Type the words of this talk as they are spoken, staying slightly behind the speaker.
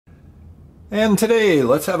And today,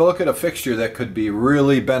 let's have a look at a fixture that could be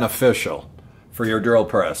really beneficial for your drill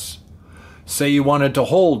press. Say you wanted to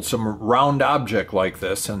hold some round object like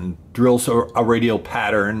this and drill a radial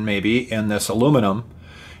pattern maybe in this aluminum.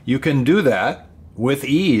 You can do that with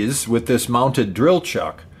ease with this mounted drill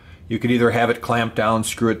chuck. You could either have it clamped down,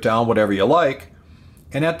 screw it down, whatever you like.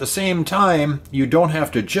 And at the same time, you don't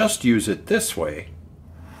have to just use it this way.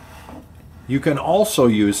 You can also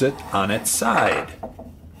use it on its side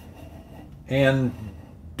and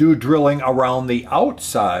do drilling around the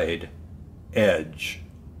outside edge.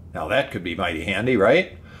 Now that could be mighty handy,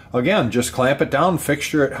 right? Again, just clamp it down,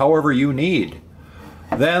 fixture it however you need.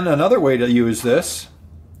 Then another way to use this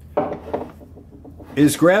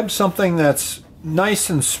is grab something that's nice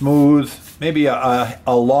and smooth, maybe a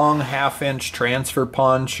long 1/2-inch transfer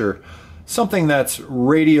punch or something that's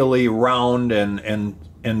radially round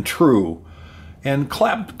and true, and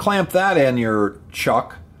clamp that in your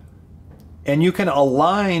chuck. And you can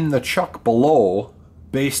align the chuck below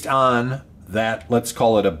based on that, let's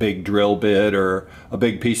call it a big drill bit or a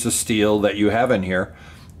big piece of steel that you have in here,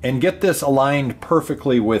 and get this aligned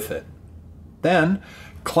perfectly with it. Then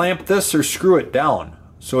clamp this or screw it down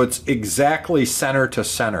so it's exactly center to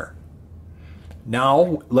center.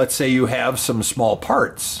 Now, let's say you have some small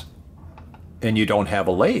parts and you don't have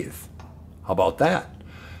a lathe. How about that?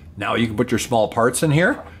 Now you can put your small parts in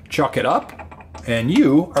here, chuck it up, and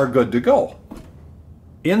you are good to go.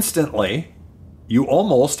 Instantly, you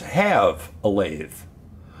almost have a lathe.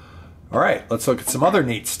 All right, let's look at some other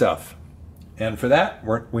neat stuff. And for that,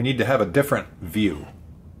 we need to have a different view.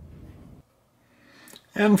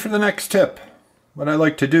 And for the next tip, what I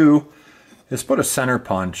like to do is put a center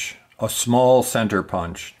punch, a small center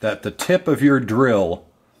punch, that the tip of your drill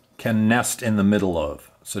can nest in the middle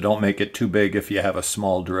of. So don't make it too big if you have a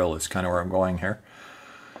small drill, is kind of where I'm going here.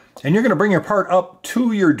 And you're going to bring your part up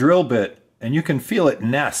to your drill bit, and you can feel it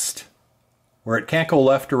nest, where it can't go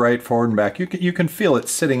left or right, forward and back. You can feel it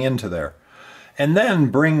sitting into there. And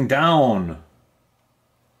then bring down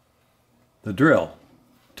the drill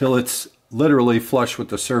till it's literally flush with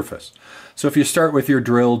the surface. So if you start with your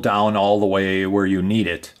drill down all the way where you need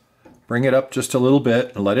it, bring it up just a little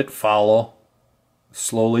bit and let it follow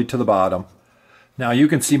slowly to the bottom. Now you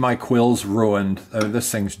can see my quill's ruined.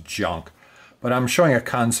 This thing's junk. But I'm showing a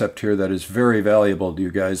concept here that is very valuable to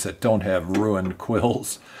you guys that don't have ruined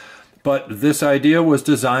quills. But this idea was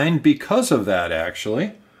designed because of that,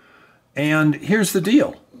 actually. And here's the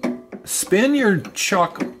deal. Spin your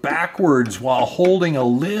chuck backwards while holding a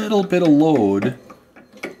little bit of load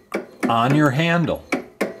on your handle.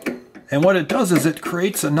 And what it does is it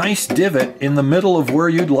creates a nice divot in the middle of where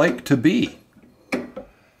you'd like to be.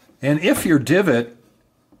 And if your divot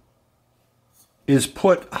is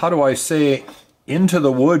put, how do I say, into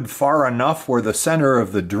the wood far enough where the center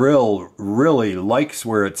of the drill really likes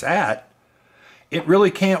where it's at, it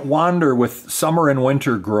really can't wander with summer and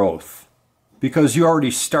winter growth because you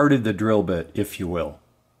already started the drill bit, if you will.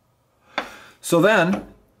 So then,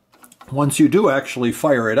 once you do actually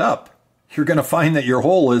fire it up, you're going to find that your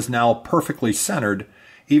hole is now perfectly centered,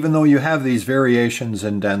 even though you have these variations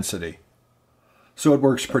in density. So it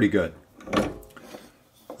works pretty good.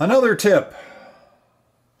 Another tip.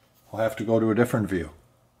 We'll have to go to a different view.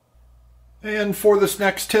 And for this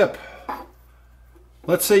next tip,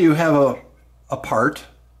 let's say you have a part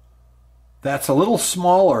that's a little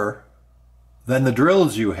smaller than the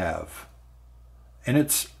drills you have, and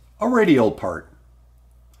it's a radial part.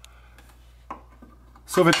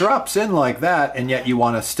 So if it drops in like that and yet you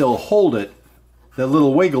want to still hold it, the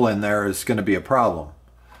little wiggle in there is going to be a problem.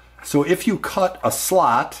 So if you cut a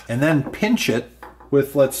slot and then pinch it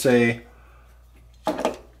with, let's say,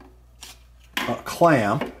 a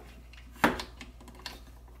clamp,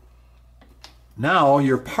 now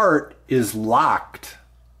your part is locked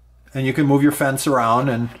and you can move your fence around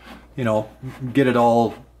and, you know, get it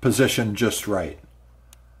all positioned just right.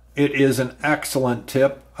 It is an excellent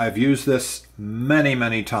tip. I've used this many,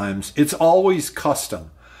 many times. It's always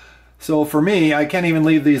custom. So for me, I can't even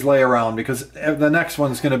leave these lay around because the next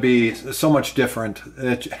one's going to be so much different.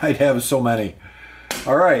 I'd have so many.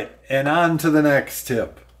 All right, and on to the next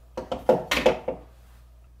tip.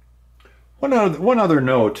 One other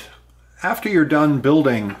note. After you're done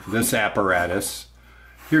building this apparatus,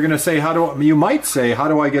 you're going to say, you might say, how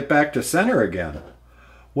do I get back to center again?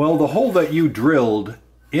 Well, the hole that you drilled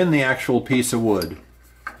in the actual piece of wood,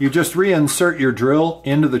 you just reinsert your drill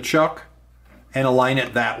into the chuck and align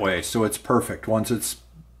it that way so it's perfect. Once it's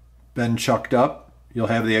been chucked up, you'll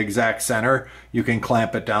have the exact center. You can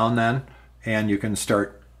clamp it down then and you can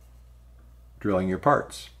start drilling your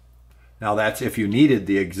parts. Now that's if you needed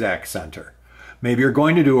the exact center. Maybe you're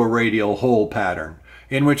going to do a radial hole pattern,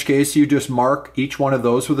 in which case you just mark each one of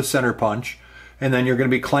those with a center punch, and then you're going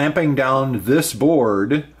to be clamping down this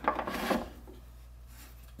board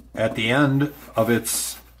at the end of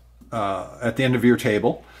your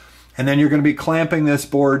table, and then you're going to be clamping this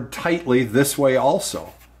board tightly this way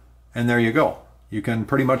also. And there you go. You can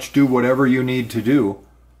pretty much do whatever you need to do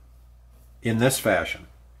in this fashion.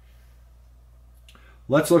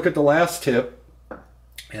 Let's look at the last tip,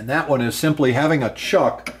 and that one is simply having a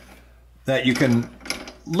chuck that you can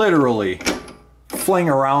literally fling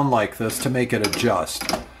around like this to make it adjust.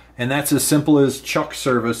 And that's as simple as chuck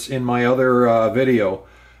service in my other video.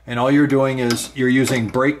 And all you're doing is you're using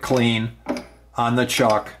brake clean on the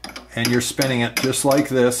chuck, and you're spinning it just like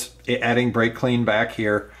this, adding brake clean back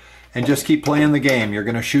here, and just keep playing the game. You're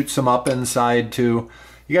going to shoot some up inside too.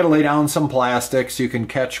 You got to lay down some plastic so you can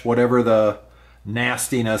catch whatever the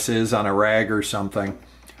nastiness is on a rag or something.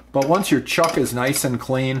 But once your chuck is nice and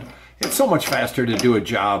clean, it's so much faster to do a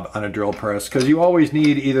job on a drill press, because you always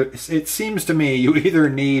need either, it seems to me, you either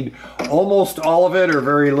need almost all of it or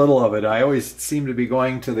very little of it. I always seem to be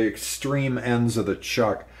going to the extreme ends of the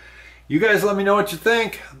chuck. You guys let me know what you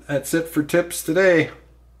think. That's it for tips today.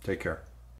 Take care.